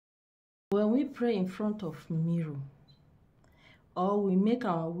When we pray in front of mirror, or we make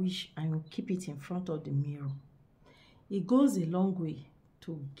our wish and we keep it in front of the mirror, it goes a long way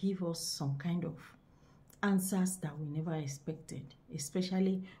to give us some kind of answers that we never expected,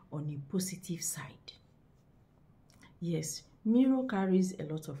 especially on a positive side. Yes, mirror carries a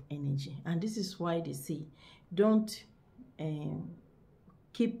lot of energy, and this is why they say don't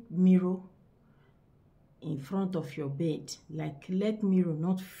keep mirror in front of your bed. Like, let mirror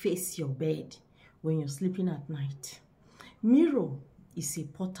not face your bed when you're sleeping at night. Mirror is a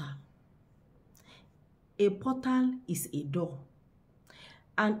portal. A portal is a door,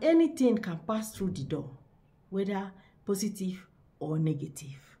 and anything can pass through the door, whether positive or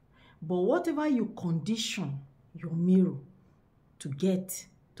negative. But whatever you condition your mirror to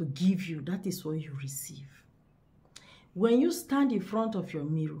give you, that is what you receive. When you stand in front of your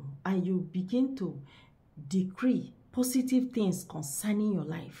mirror and you begin to decree positive things concerning your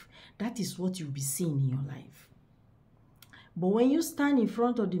life, that is what you'll be seeing in your life. But when you stand in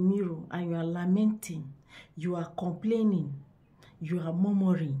front of the mirror and you are lamenting, you are complaining, you are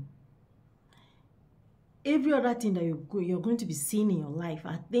murmuring, every other thing that you're going to be seeing in your life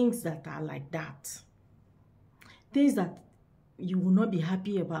are things that are like that. Things that you will not be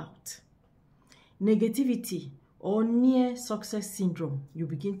happy about. Negativity or near success syndrome, you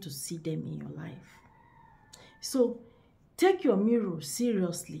begin to see them in your life. So take your mirror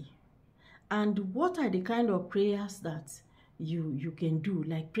seriously. And what are the kind of prayers that you can do?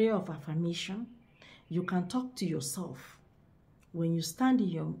 Like prayer of affirmation. You can talk to yourself. When you stand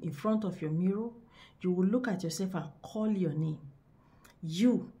in front of your mirror, you will look at yourself and call your name.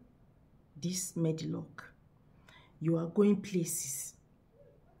 You, this Medlock, you are going places.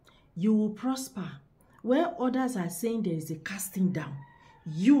 You will prosper. Where others are saying there is a casting down,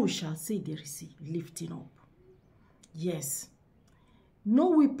 you shall say there is a lifting up. Yes.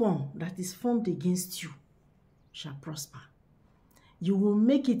 No weapon that is formed against you shall prosper. You will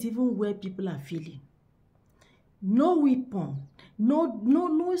make it even where people are feeling. No weapon,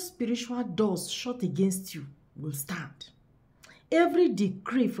 no spiritual doors shut against you will stand. Every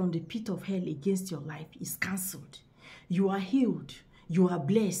decree from the pit of hell against your life is cancelled. You are healed. You are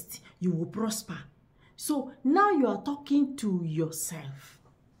blessed. You will prosper. So now you are talking to yourself.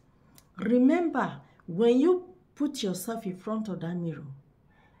 Remember, when you put yourself in front of that mirror,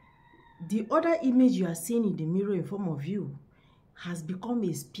 the other image you are seeing in the mirror in form of you has become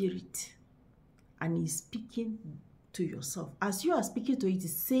a spirit and is speaking to yourself. As you are speaking to it,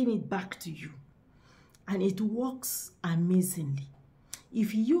 it's saying it back to you. And it works amazingly.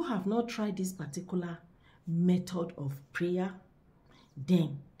 If you have not tried this particular method of prayer,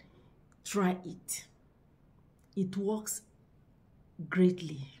 then try it. It works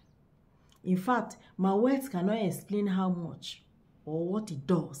greatly. In fact, my words cannot explain how much or what it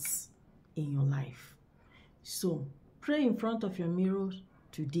does in your life. So pray in front of your mirror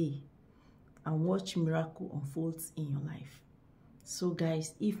today and watch miracle unfolds in your life. So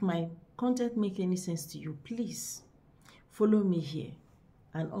guys, if my content makes any sense to you, please follow me here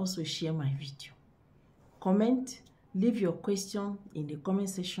and also share my video. Comment, leave your question in the comment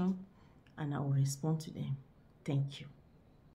section and I will respond to them. Thank you.